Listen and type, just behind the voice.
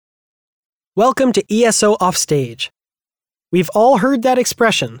Welcome to ESO Offstage. We've all heard that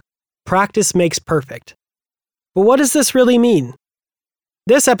expression, practice makes perfect. But what does this really mean?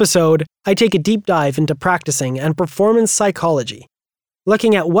 This episode, I take a deep dive into practicing and performance psychology,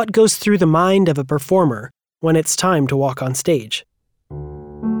 looking at what goes through the mind of a performer when it's time to walk on stage.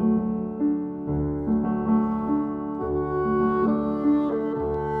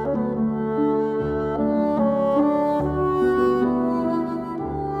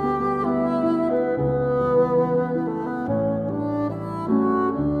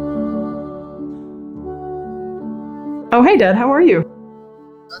 Oh, hey, Dad. How are you?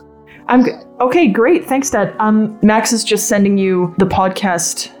 I'm good. Okay, great. Thanks, Dad. Max is just sending you the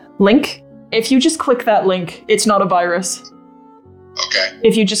podcast link. If you just click that link, it's not a virus. Okay.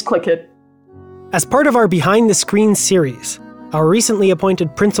 If you just click it. As part of our Behind the Screen series, our recently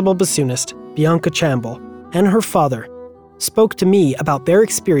appointed principal bassoonist, Bianca Chamble, and her father spoke to me about their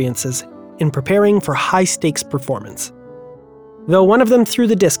experiences in preparing for high-stakes performance. Though one of them threw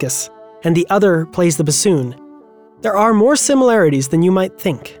the discus and the other plays the bassoon, there are more similarities than you might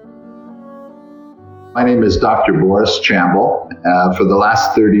think. My name is Dr. Boris Chamble. For the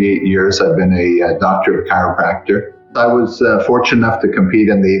last 38 years, I've been a doctor of chiropractor. I was fortunate enough to compete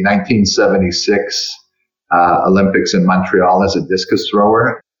in the 1976 Olympics in Montreal as a discus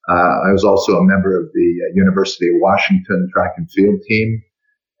thrower. I was also a member of the University of Washington track and field team.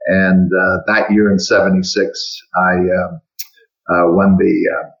 And that year in 76, I won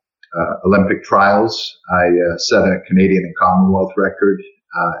the Olympic trials. I set a Canadian and Commonwealth record,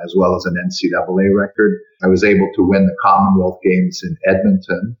 as well as an NCAA record. I was able to win the Commonwealth Games in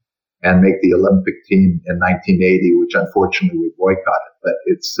Edmonton and make the Olympic team in 1980, which unfortunately we boycotted. But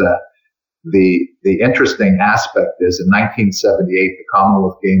it's the interesting aspect is in 1978, the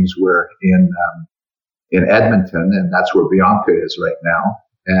Commonwealth Games were in Edmonton, and that's where Bianca is right now.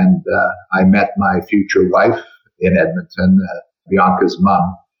 And I met my future wife in Edmonton, Bianca's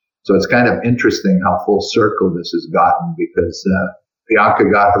mom. So it's kind of interesting how full circle this has gotten, because Bianca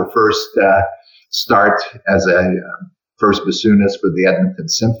got her first start as a first bassoonist for the Edmonton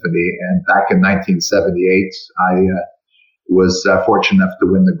Symphony. And back in 1978, I was fortunate enough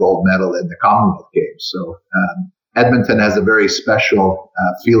to win the gold medal in the Commonwealth Games. So Edmonton has a very special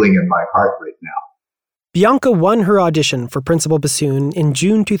feeling in my heart right now. Bianca won her audition for principal bassoon in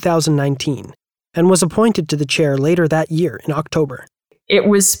June 2019 and was appointed to the chair later that year in October. It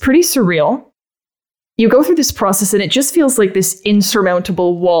was pretty surreal. You go through this process and it just feels like this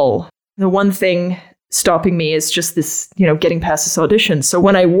insurmountable wall. The one thing stopping me is just this, getting past this audition. So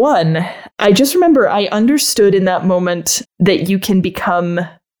when I won, I just remember I understood in that moment that you can become,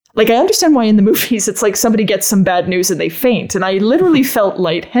 I understand why in the movies it's like somebody gets some bad news and they faint. And I literally felt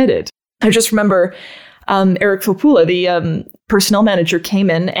lightheaded. I just remember Eric Filppula, the personnel manager, came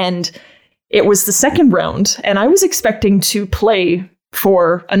in and it was the second round. And I was expecting to play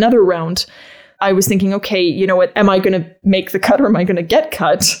for another round. I was thinking, okay, you know what, am I going to make the cut or am I going to get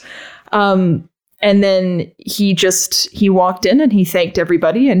cut? And then he walked in and he thanked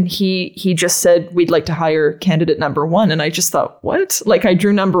everybody. And he just said, we'd like to hire candidate number one. And I just thought, what? I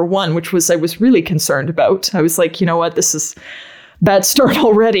drew number one, which I was really concerned about. I was like, you know what, this is bad start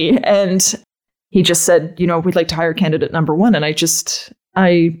already. And he just said, we'd like to hire candidate number one. And I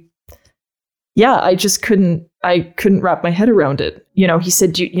couldn't wrap my head around it. He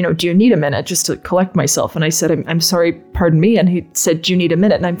said, do you need a minute just to collect myself? And I said, I'm sorry, pardon me. And he said, do you need a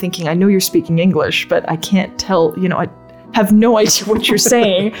minute? And I'm thinking, I know you're speaking English, but I can't tell, I have no idea what you're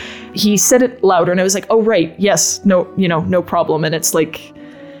saying. He said it louder and I was like, oh, right. Yes. No, no problem. And it's like,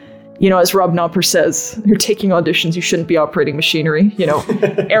 as Rob Knopper says, you're taking auditions, you shouldn't be operating machinery.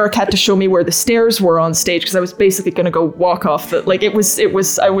 Eric had to show me where the stairs were on stage because I was basically going to go walk off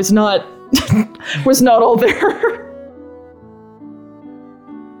I was not was not all there.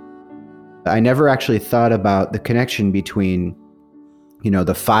 I never actually thought about the connection between,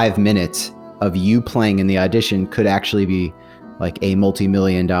 the 5 minutes of you playing in the audition could actually be like a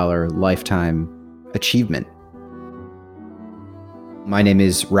multi-million-dollar lifetime achievement. My name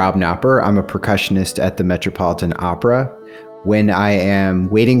is Rob Knopper. I'm a percussionist at the Metropolitan Opera. When I am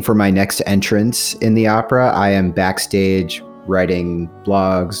waiting for my next entrance in the opera, I am backstage writing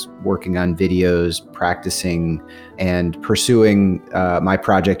blogs, working on videos, practicing, and pursuing my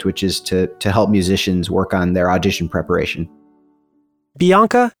project, which is to help musicians work on their audition preparation.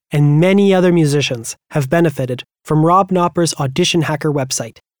 Bianca and many other musicians have benefited from Rob Knopper's Audition Hacker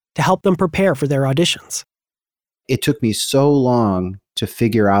website to help them prepare for their auditions. It took me so long to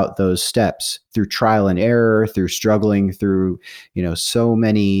figure out those steps through trial and error, through struggling through, so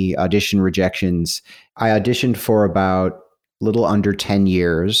many audition rejections. I auditioned for about little under 10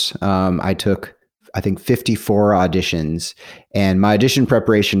 years. I took, I think, 54 auditions, and my audition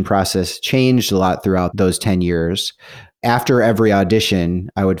preparation process changed a lot throughout those 10 years. After every audition,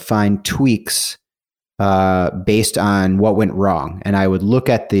 I would find tweaks based on what went wrong. And I would look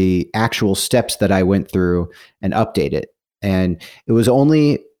at the actual steps that I went through and update it. And it was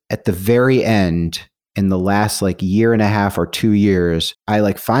only at the very end, in the last like year and a half or 2 years, I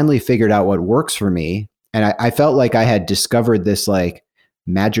like finally figured out what works for me. And I felt like I had discovered this like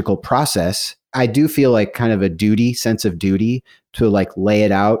magical process. I do feel like kind of a sense of duty to like lay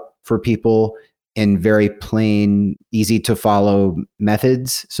it out for people in very plain, easy to follow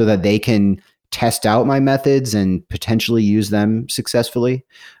methods so that they can test out my methods and potentially use them successfully.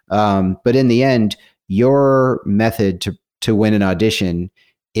 But in the end, your method to win an audition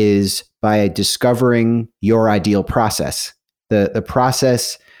is by discovering your ideal process, the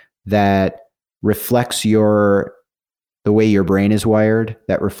process that reflects the way your brain is wired,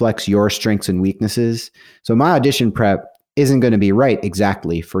 that reflects your strengths and weaknesses. So my audition prep isn't going to be right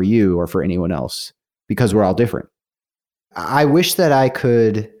exactly for you or for anyone else because we're all different. I wish that I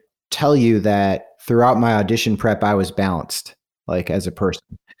could tell you that throughout my audition prep, I was balanced, like as a person.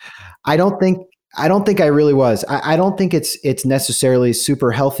 I don't think I really was. I don't think it's necessarily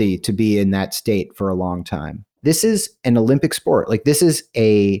super healthy to be in that state for a long time. This is an Olympic sport. Like this is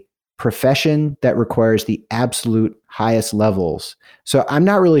a profession that requires the absolute highest levels. So I'm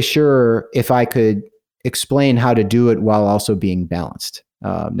not really sure if I could explain how to do it while also being balanced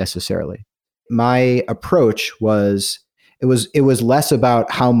necessarily. My approach was, it was less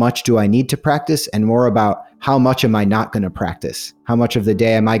about how much do I need to practice and more about how much am I not going to practice? How much of the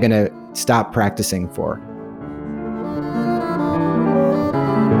day am I going to stop practicing for?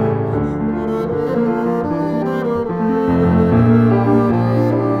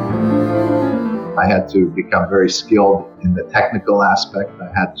 I had to become very skilled in the technical aspect.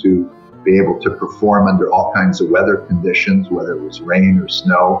 I had to be able to perform under all kinds of weather conditions, whether it was rain or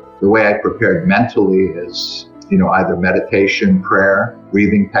snow. The way I prepared mentally is, either meditation, prayer,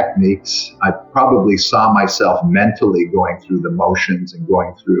 breathing techniques. I probably saw myself mentally going through the motions and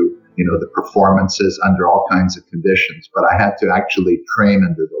going through, the performances under all kinds of conditions. But I had to actually train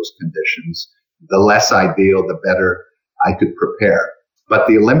under those conditions. The less ideal, the better I could prepare. But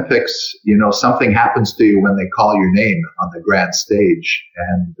the Olympics, something happens to you when they call your name on the grand stage.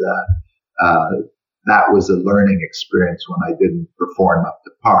 And that was a learning experience when I didn't perform up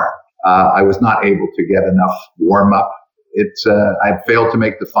to par. I was not able to get enough warm up. I failed to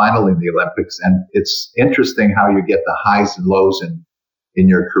make the final in the Olympics. And it's interesting how you get the highs and lows in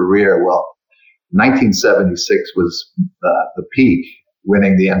your career. Well, 1976 was the peak,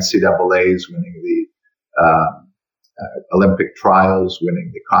 winning the NCAAs, winning the Olympic trials,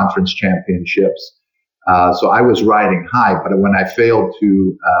 winning the conference championships. So I was riding high, but when I failed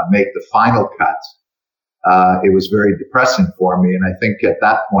to make the final cut, it was very depressing for me. And I think at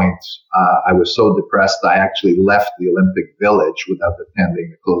that point, I was so depressed, I actually left the Olympic Village without attending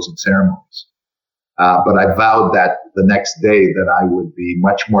the closing ceremonies. But I vowed that the next day that I would be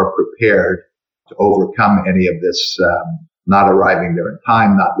much more prepared to overcome any of this, not arriving there in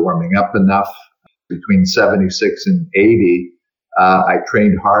time, not warming up enough. Between 76 and 80, I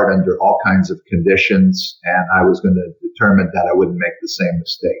trained hard under all kinds of conditions, and I was going to determine that I wouldn't make the same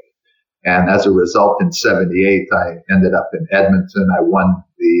mistake. And as a result, in 78, I ended up in Edmonton. I won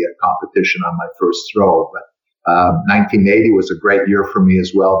the competition on my first throw. But 1980 was a great year for me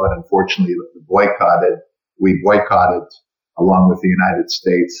as well, but unfortunately, we boycotted along with the United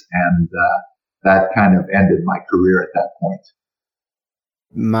States, and that kind of ended my career at that point.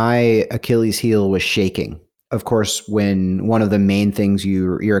 My Achilles heel was shaking. Of course, when one of the main things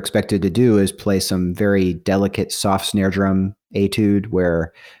you're expected to do is play some very delicate soft snare drum etude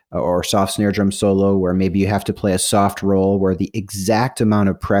or soft snare drum solo, where maybe you have to play a soft roll where the exact amount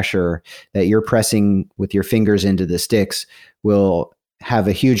of pressure that you're pressing with your fingers into the sticks will have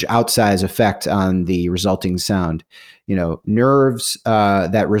a huge outsize effect on the resulting sound. Nerves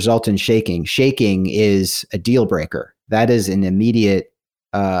that result in shaking. Shaking is a deal breaker. That is an immediate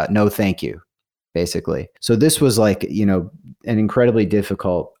no thank you, basically. So this was like, an incredibly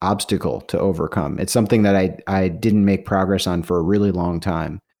difficult obstacle to overcome. It's something that I didn't make progress on for a really long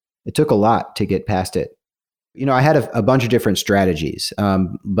time. It took a lot to get past it. I had a bunch of different strategies,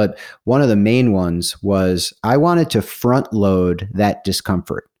 but one of the main ones was I wanted to front load that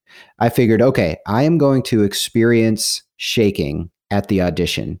discomfort. I figured, okay, I am going to experience shaking at the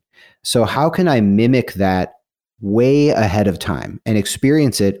audition. So how can I mimic that way ahead of time and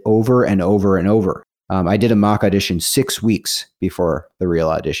experience it over and over and over? I did a mock audition 6 weeks before the real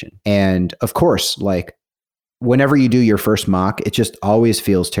audition. And of course, like whenever you do your first mock, it just always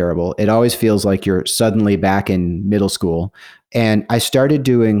feels terrible. It always feels like you're suddenly back in middle school. And I started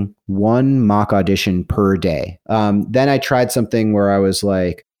doing one mock audition per day. Then I tried something where I was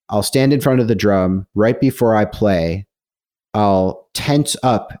like, I'll stand in front of the drum right before I play. I'll tense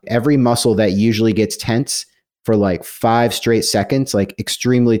up every muscle that usually gets tense for like 5 straight seconds, like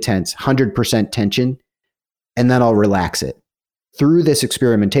extremely tense, 100% tension. And then I'll relax it. Through this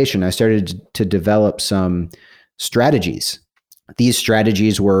experimentation, I started to develop some strategies. These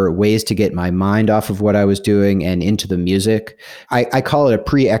strategies were ways to get my mind off of what I was doing and into the music. I call it a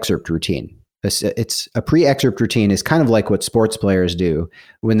pre-excerpt routine. It's a pre-excerpt routine is kind of like what sports players do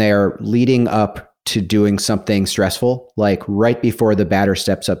when they are leading up to doing something stressful, like right before the batter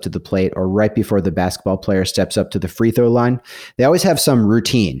steps up to the plate or right before the basketball player steps up to the free throw line. They always have some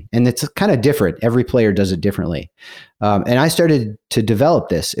routine, and it's kind of different. Every player does it differently. And I started to develop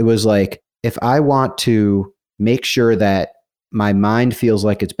this. It was like, if I want to make sure that my mind feels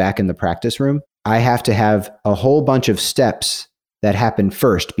like it's back in the practice room, I have to have a whole bunch of steps that happen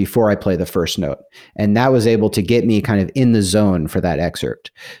first before I play the first note. And that was able to get me kind of in the zone for that excerpt.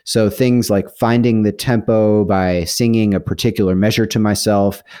 So things like finding the tempo by singing a particular measure to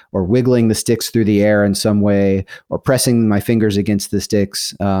myself, or wiggling the sticks through the air in some way, or pressing my fingers against the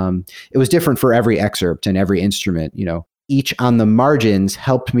sticks. It was different for every excerpt and every instrument. Each on the margins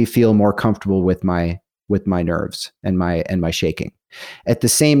helped me feel more comfortable with my nerves and my shaking. At the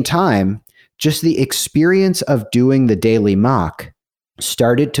same time, just the experience of doing the daily mock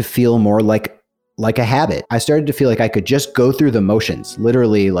started to feel more like a habit. I started to feel like I could just go through the motions,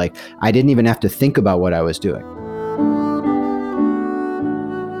 literally, like I didn't even have to think about what I was doing.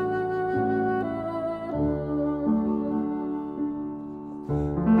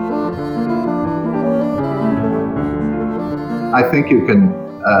 I think you can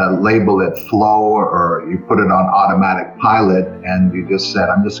label it flow, or you put it on automatic pilot, and you just said,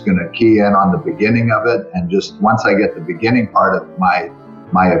 I'm just going to key in on the beginning of it, and just once I get the beginning part of my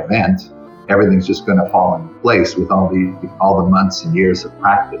event, everything's just going to fall into place with all the months and years of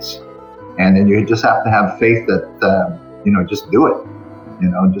practice. And then you just have to have faith that just do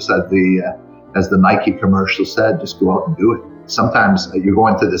it. Just as the Nike commercial said, just go out and do it. Sometimes you go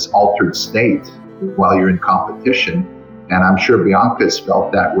into this altered state while you're in competition. And I'm sure Bianca's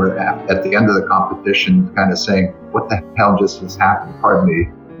felt that, we're at the end of the competition kind of saying, what the hell just happened? Pardon me,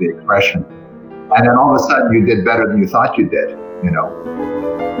 the expression. And then all of a sudden you did better than you thought you did,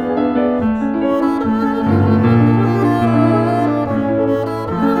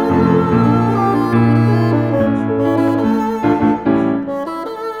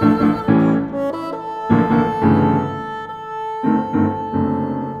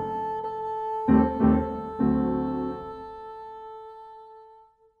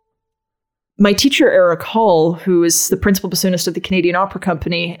 My teacher, Eric Hall, who is the principal bassoonist of the Canadian Opera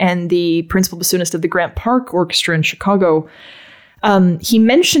Company and the principal bassoonist of the Grant Park Orchestra in Chicago, he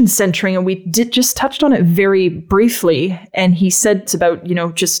mentioned centering, and we just touched on it very briefly. And he said it's about,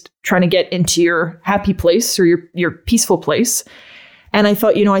 just trying to get into your happy place or your peaceful place. And I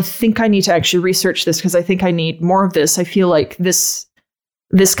thought, I think I need to actually research this, because I think I need more of this. I feel like this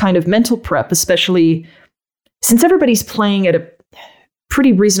kind of mental prep, especially since everybody's playing at a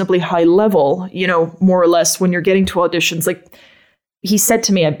pretty reasonably high level, more or less, when you're getting to auditions. Like he said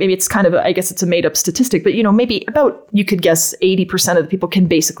to me, maybe it's kind of, I guess it's a made up statistic, but maybe about, you could guess 80% of the people can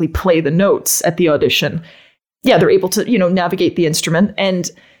basically play the notes at the audition. Yeah, they're able to, navigate the instrument.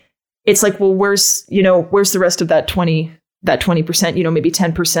 And it's like, well, where's the rest of that 20%, maybe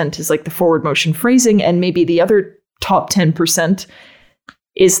 10% is like the forward motion phrasing. And maybe the other top 10%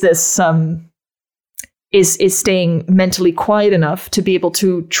 is this, is staying mentally quiet enough to be able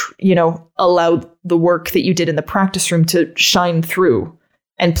to, allow the work that you did in the practice room to shine through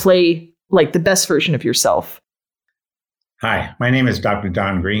and play like the best version of yourself. Hi, my name is Dr.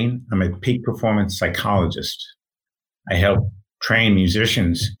 Don Green. I'm a peak performance psychologist. I help train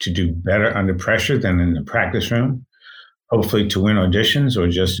musicians to do better under pressure than in the practice room, hopefully to win auditions or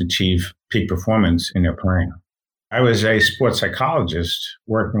just achieve peak performance in their playing. I was a sports psychologist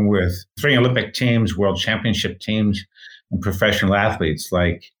working with 3 Olympic teams, world championship teams, and professional athletes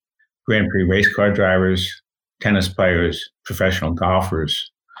like Grand Prix race car drivers, tennis players, professional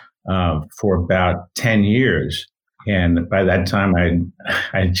golfers for about 10 years. And by that time,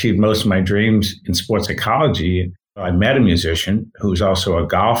 I achieved most of my dreams in sports psychology. I met a musician who was also a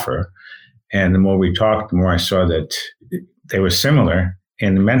golfer. And the more we talked, the more I saw that they were similar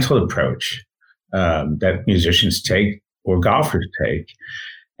in the mental approach that musicians take or golfers take.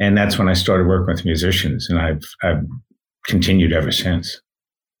 And that's when I started working with musicians, and I've continued ever since.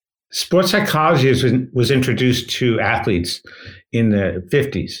 Sports psychology was introduced to athletes in the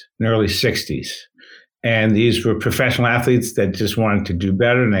 50s and early 60s. And these were professional athletes that just wanted to do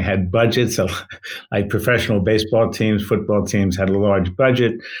better, and they had budgets. So, like professional baseball teams, football teams had a large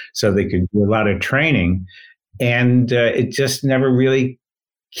budget, so they could do a lot of training. And it just never really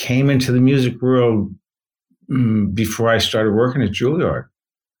came into the music world before I started working at Juilliard.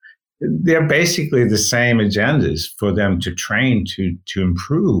 They're basically the same agendas for them to train to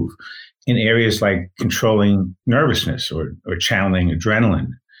improve in areas like controlling nervousness or channeling adrenaline,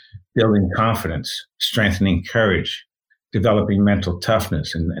 building confidence, strengthening courage, developing mental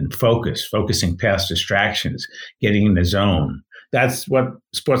toughness and focusing past distractions, getting in the zone. That's what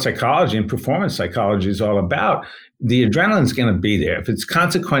sports psychology and performance psychology is all about. The adrenaline's going to be there. If it's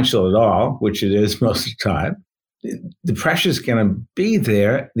consequential at all, which it is most of the time, the pressure's going to be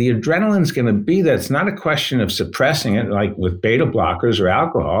there. The adrenaline's going to be there. It's not a question of suppressing it like with beta blockers or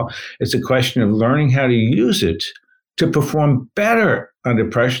alcohol. It's a question of learning how to use it to perform better under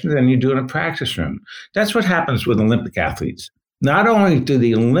pressure than you do in a practice room. That's what happens with Olympic athletes. Not only do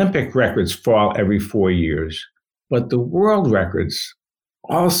the Olympic records fall every 4 years, but the world records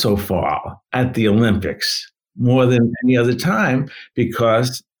also fall at the Olympics more than any other time,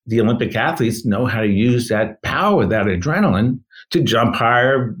 because the Olympic athletes know how to use that power, that adrenaline, to jump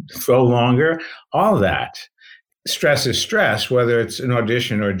higher, throw longer, all that. Stress is stress, whether it's an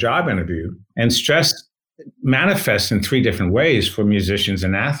audition or a job interview. And stress manifests in 3 different ways for musicians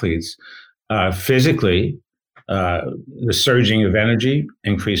and athletes. Physically, the surging of energy,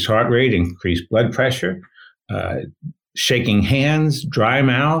 increased heart rate, increased blood pressure, shaking hands, dry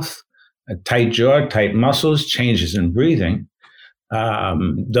mouth, a tight jaw, tight muscles, changes in breathing.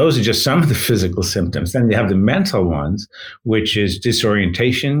 Those are just some of the physical symptoms. Then you have the mental ones, which is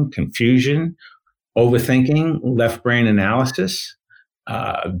disorientation, confusion, overthinking, left brain analysis,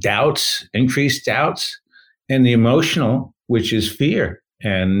 doubts, increased doubts, and the emotional, which is fear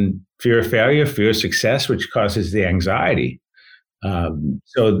and fear of failure, fear of success, which causes the anxiety.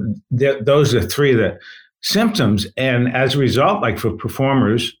 Those are 3 of the symptoms. And as a result, like for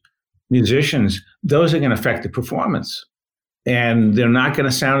performers, musicians, those are going to affect the performance. And they're not going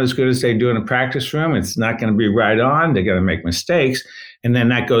to sound as good as they do in a practice room. It's not going to be right on. They're going to make mistakes. And then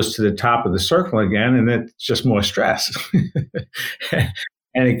that goes to the top of the circle again, and it's just more stress.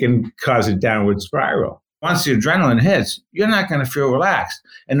 And it can cause a downward spiral. Once the adrenaline hits, you're not going to feel relaxed.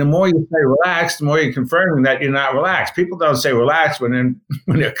 And the more you say relaxed, the more you're confirming that you're not relaxed. People don't say relax when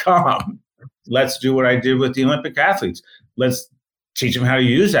they're calm. Let's do what I did with the Olympic athletes. Let's teach them how to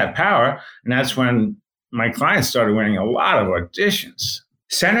use that power. And that's when my clients started winning a lot of auditions.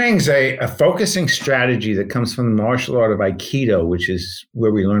 Centering is a focusing strategy that comes from the martial art of Aikido, which is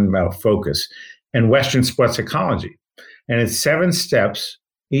where we learn about focus, and Western sports psychology. And it's 7 steps,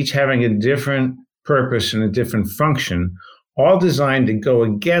 each having a different purpose and a different function, all designed to go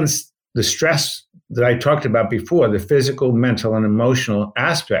against the stress that I talked about before, the physical, mental, and emotional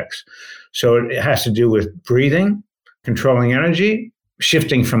aspects. So it has to do with breathing, controlling energy,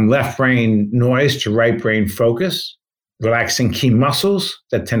 shifting from left brain noise to right brain focus, relaxing key muscles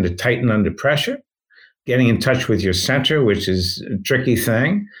that tend to tighten under pressure, getting in touch with your center, which is a tricky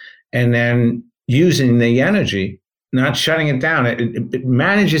thing, and then using the energy, not shutting it down. It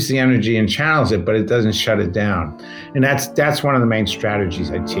manages the energy and channels it, but it doesn't shut it down. And that's one of the main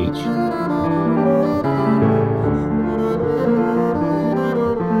strategies I teach.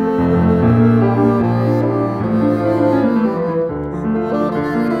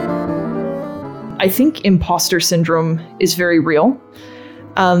 I think imposter syndrome is very real.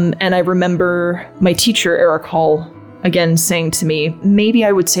 And I remember my teacher, Eric Hall, again saying to me, maybe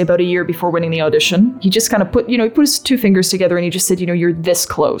I would say about a year before winning the audition, he just kind of put his 2 fingers together and he just said, you're this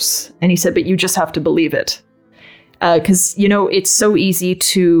close. And he said, but you just have to believe it. Because, it's so easy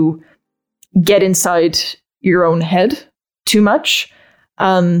to get inside your own head too much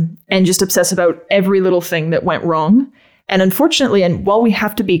and just obsess about every little thing that went wrong. And unfortunately, and while we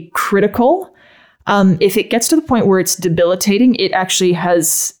have to be critical, if it gets to the point where it's debilitating, it actually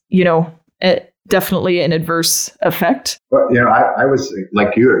has, definitely an adverse effect. Well, I was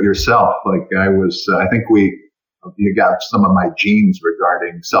like yourself. I think you got some of my genes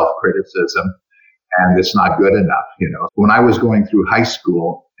regarding self-criticism, and it's not good enough. When I was going through high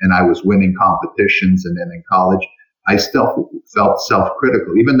school and I was winning competitions, and then in college, I still felt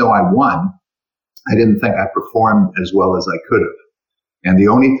self-critical. Even though I won, I didn't think I performed as well as I could have. And the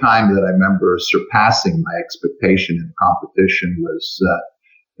only time that I remember surpassing my expectation in a competition was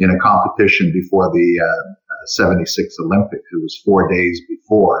in a competition before the 76 Olympics. It was 4 days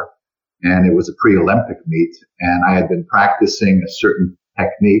before, and it was a pre-Olympic meet. And I had been practicing a certain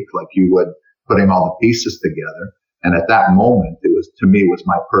technique like you would putting all the pieces together. And at that moment, to me, was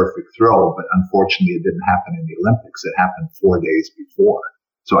my perfect throw. But unfortunately, it didn't happen in the Olympics. It happened 4 days before.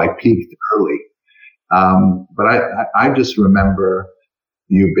 So I peaked early. But I just remember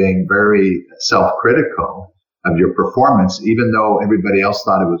you being very self-critical of your performance, even though everybody else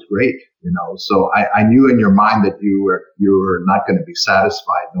thought it was great, So I knew in your mind that you were not going to be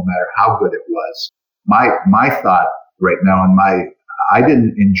satisfied no matter how good it was. My thought right now, I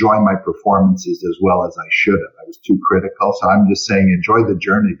didn't enjoy my performances as well as I should have. I was too critical. So I'm just saying, enjoy the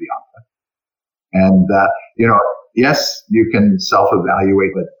journey, Bianca. And, yes, you can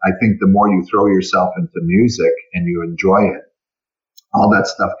self-evaluate, but I think the more you throw yourself into music and you enjoy it, all that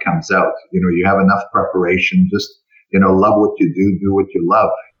stuff comes out. You have enough preparation. Just, love what you do what you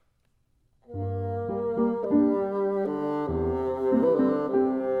love.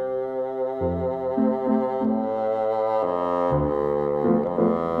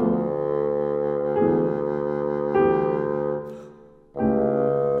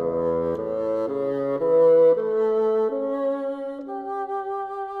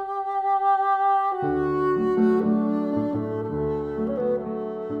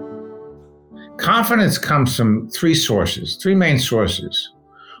 Confidence comes from three main sources.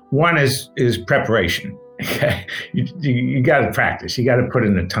 One is preparation. Okay? You got to practice. You got to put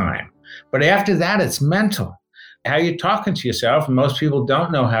in the time. But after that, it's mental. How you're talking to yourself. And most people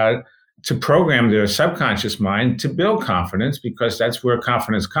don't know how to program their subconscious mind to build confidence, because that's where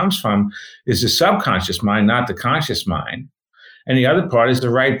confidence comes from, is the subconscious mind, not the conscious mind. And the other part is the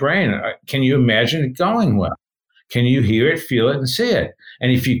right brain. Can you imagine it going well? Can you hear it, feel it, and see it?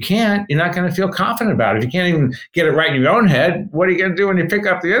 And if you can't, you're not going to feel confident about it. If you can't even get it right in your own head, what are you going to do when you pick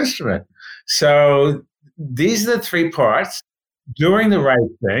up the instrument? So these are the three parts: doing the right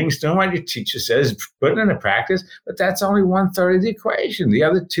things, doing what your teacher says, putting it into practice. But that's only 1/3 of the equation. The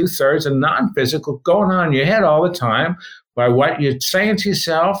other 2/3 are non-physical, going on in your head all the time by what you're saying to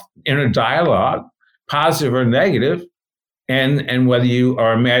yourself in a dialogue, positive or negative, and whether you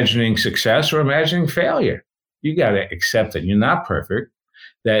are imagining success or imagining failure. You got to accept that you're not perfect,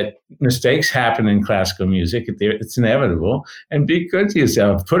 that mistakes happen in classical music. It's inevitable. And be good to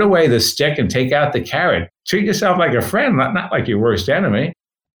yourself. Put away the stick and take out the carrot. Treat yourself like a friend, not like your worst enemy.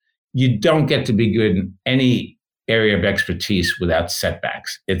 You don't get to be good in any area of expertise without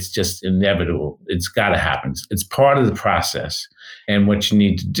setbacks. It's just inevitable. It's got to happen. It's part of the process. And what you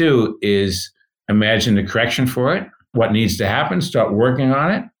need to do is imagine the correction for it, what needs to happen, start working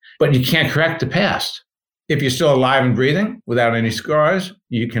on it. But you can't correct the past. If you're still alive and breathing without any scars,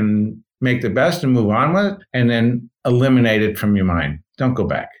 you can make the best and move on with it, and then eliminate it from your mind. Don't go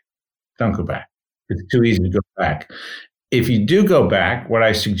back. Don't go back. It's too easy to go back. If you do go back, what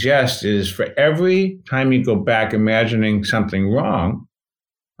I suggest is for every time you go back imagining something wrong,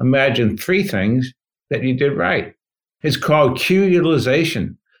 imagine 3 things that you did right. It's called cue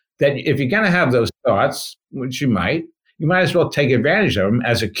utilization. That if you're going to have those thoughts, which you might as well take advantage of them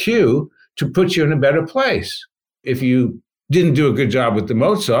as a cue to put you in a better place. If you didn't do a good job with the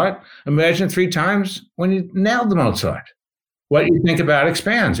Mozart, imagine 3 times when you nailed the Mozart. What you think about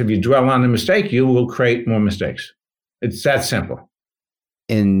expands. If you dwell on the mistake, you will create more mistakes. It's that simple.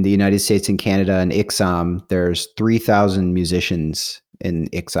 In the United States and Canada and ICSOM, there's 3,000 musicians in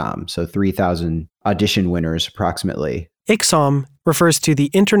ICSOM, so 3,000 audition winners approximately. ICSOM refers to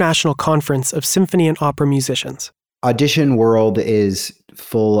the International Conference of Symphony and Opera Musicians. Audition world is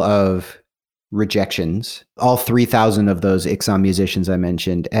full of rejections. All 3,000 of those ICSOM musicians I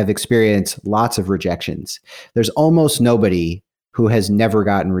mentioned have experienced lots of rejections. There's almost nobody who has never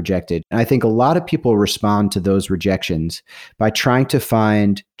gotten rejected. And I think a lot of people respond to those rejections by trying to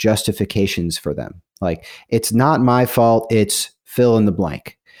find justifications for them. Like, it's not my fault, it's fill in the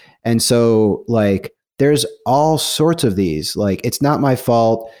blank. And so, there's all sorts of these. It's not my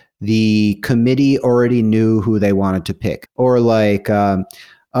fault, the committee already knew who they wanted to pick. Or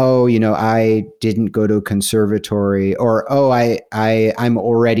I didn't go to a conservatory, or, I'm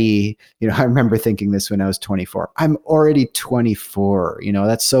already, I remember thinking this when I was 24. I'm already 24.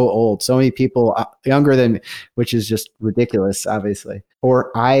 That's so old. So many people younger than me, which is just ridiculous, obviously.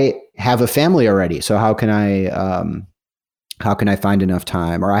 Or I have a family already. So how can I find enough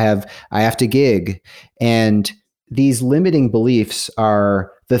time? Or I have to gig. And these limiting beliefs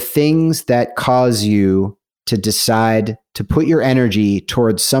are the things that cause you to decide to put your energy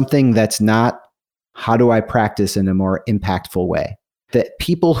towards something that's not, how do I practice in a more impactful way? That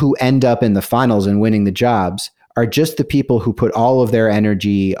people who end up in the finals and winning the jobs are just the people who put all of their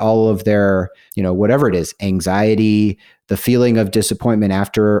energy, all of their, whatever it is, anxiety, the feeling of disappointment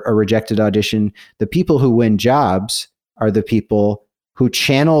after a rejected audition. The people who win jobs are the people who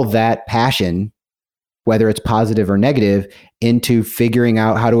channel that passion, whether it's positive or negative, into figuring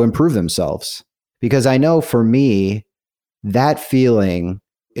out how to improve themselves. Because I know for me, that feeling,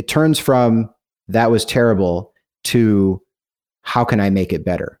 it turns from that was terrible to how can I make it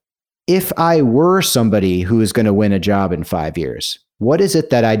better? If I were somebody who is going to win a job in 5 years, what is it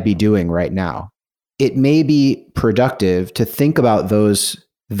that I'd be doing right now? It may be productive to think about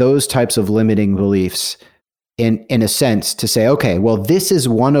those types of limiting beliefs in a sense, to say, okay, well, this is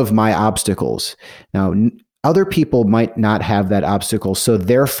one of my obstacles. Now, other people might not have that obstacle. So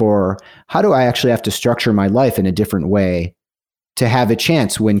therefore, how do I actually have to structure my life in a different way to have a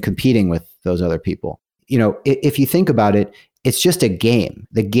chance when competing with those other people? You know, if you think about it, it's just a game.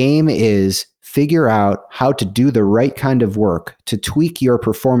 The game is figure out how to do the right kind of work to tweak your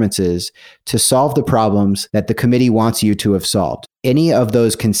performances to solve the problems that the committee wants you to have solved. Any of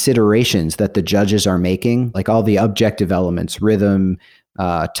those considerations that the judges are making, like all the objective elements, rhythm,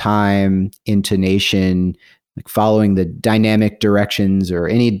 time, intonation, like following the dynamic directions or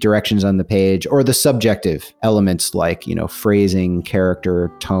any directions on the page, or the subjective elements like, you know, phrasing,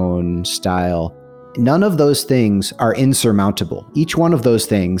 character, tone, style. None of those things are insurmountable. Each one of those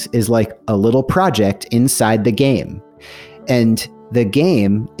things is like a little project inside the game. And the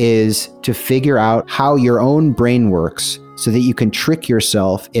game is to figure out how your own brain works so that you can trick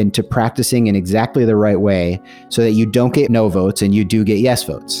yourself into practicing in exactly the right way so that you don't get no votes and you do get yes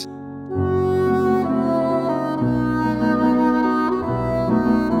votes.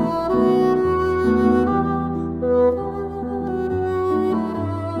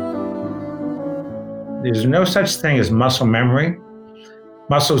 There's no such thing as muscle memory.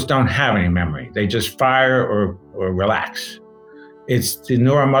 Muscles don't have any memory. They just fire or relax. It's the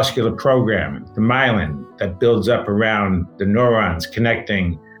neuromuscular programming, the myelin that builds up around the neurons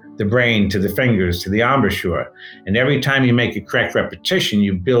connecting the brain to the fingers, to the embouchure. And every time you make a correct repetition,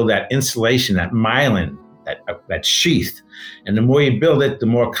 you build that insulation, that myelin, that sheath. And the more you build it, the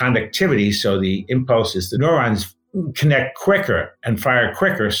more conductivity. So the impulses, the neurons connect quicker and fire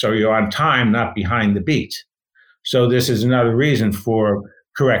quicker, so you're on time, not behind the beat. So this is another reason for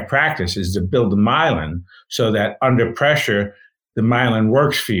correct practice, is to build the myelin so that under pressure, the myelin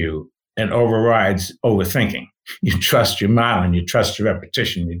works for you and overrides overthinking. You trust your myelin, you trust your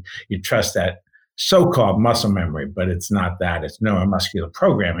repetition, you trust that so-called muscle memory, but it's not that. It's neuromuscular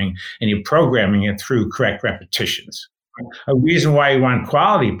programming, and you're programming it through correct repetitions. A reason why you want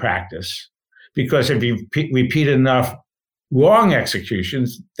quality practice, because if you repeat enough wrong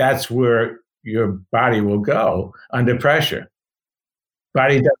executions, that's where your body will go under pressure.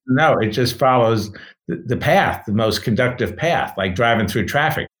 Body doesn't know. It just follows the path, the most conductive path, like driving through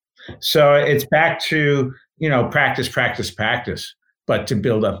traffic. So it's back to, practice, but to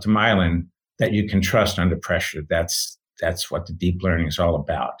build up the myelin that you can trust under pressure. That's what the deep learning is all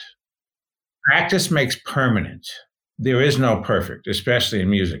about. Practice makes permanent. There is no perfect, especially in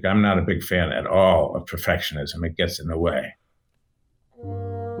music. I'm not a big fan at all of perfectionism. It gets in the way.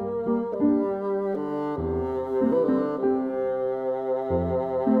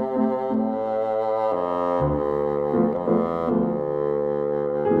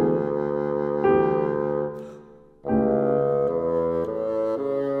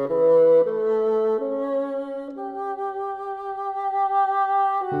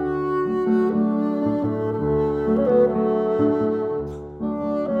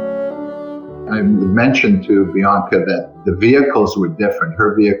 I mentioned to Bianca that the vehicles were different.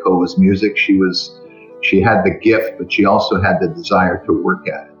 Her vehicle was music. She had the gift, but she also had the desire to work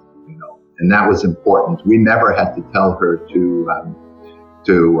at it, and that was important. We never had to tell her to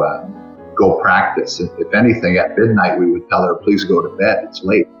go practice. If anything, at midnight, we would tell her, please go to bed. It's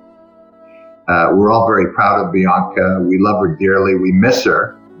late. We're all very proud of Bianca. We love her dearly. We miss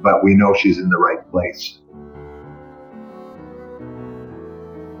her, but we know she's in the right place.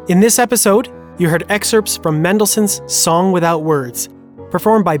 In this episode, you heard excerpts from Mendelssohn's Song Without Words,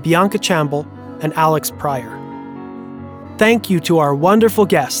 performed by Bianca Chamble and Alex Pryor. Thank you to our wonderful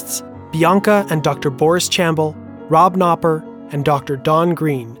guests, Bianca and Dr. Boris Chamble, Rob Knopper, and Dr. Don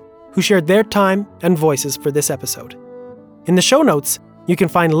Green, who shared their time and voices for this episode. In the show notes, you can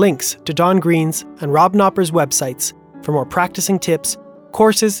find links to Don Green's and Rob Knopper's websites for more practicing tips,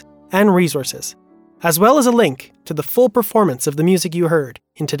 courses, and resources, as well as a link to the full performance of the music you heard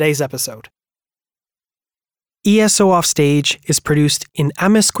in today's episode. ESO Offstage is produced in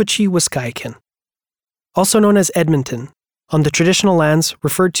Amisquichy, Wisconsin, also known as Edmonton, on the traditional lands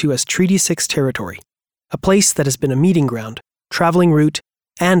referred to as Treaty 6 territory, a place that has been a meeting ground, traveling route,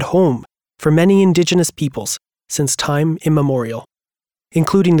 and home for many Indigenous peoples since time immemorial,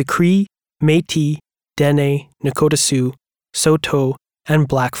 including the Cree, Métis, Dene, Nakota Sioux, Saulteaux, and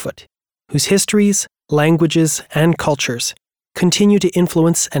Blackfoot, whose histories, languages, and cultures continue to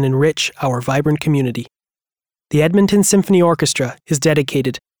influence and enrich our vibrant community. The Edmonton Symphony Orchestra is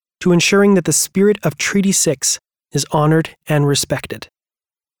dedicated to ensuring that the spirit of Treaty 6 is honored and respected.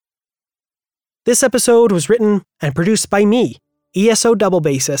 This episode was written and produced by me, ESO double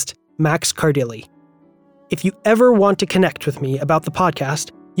bassist Max Cardilli. If you ever want to connect with me about the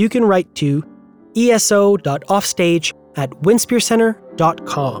podcast, you can write to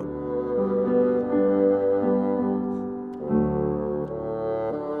eso.offstage@winspearcenter.com.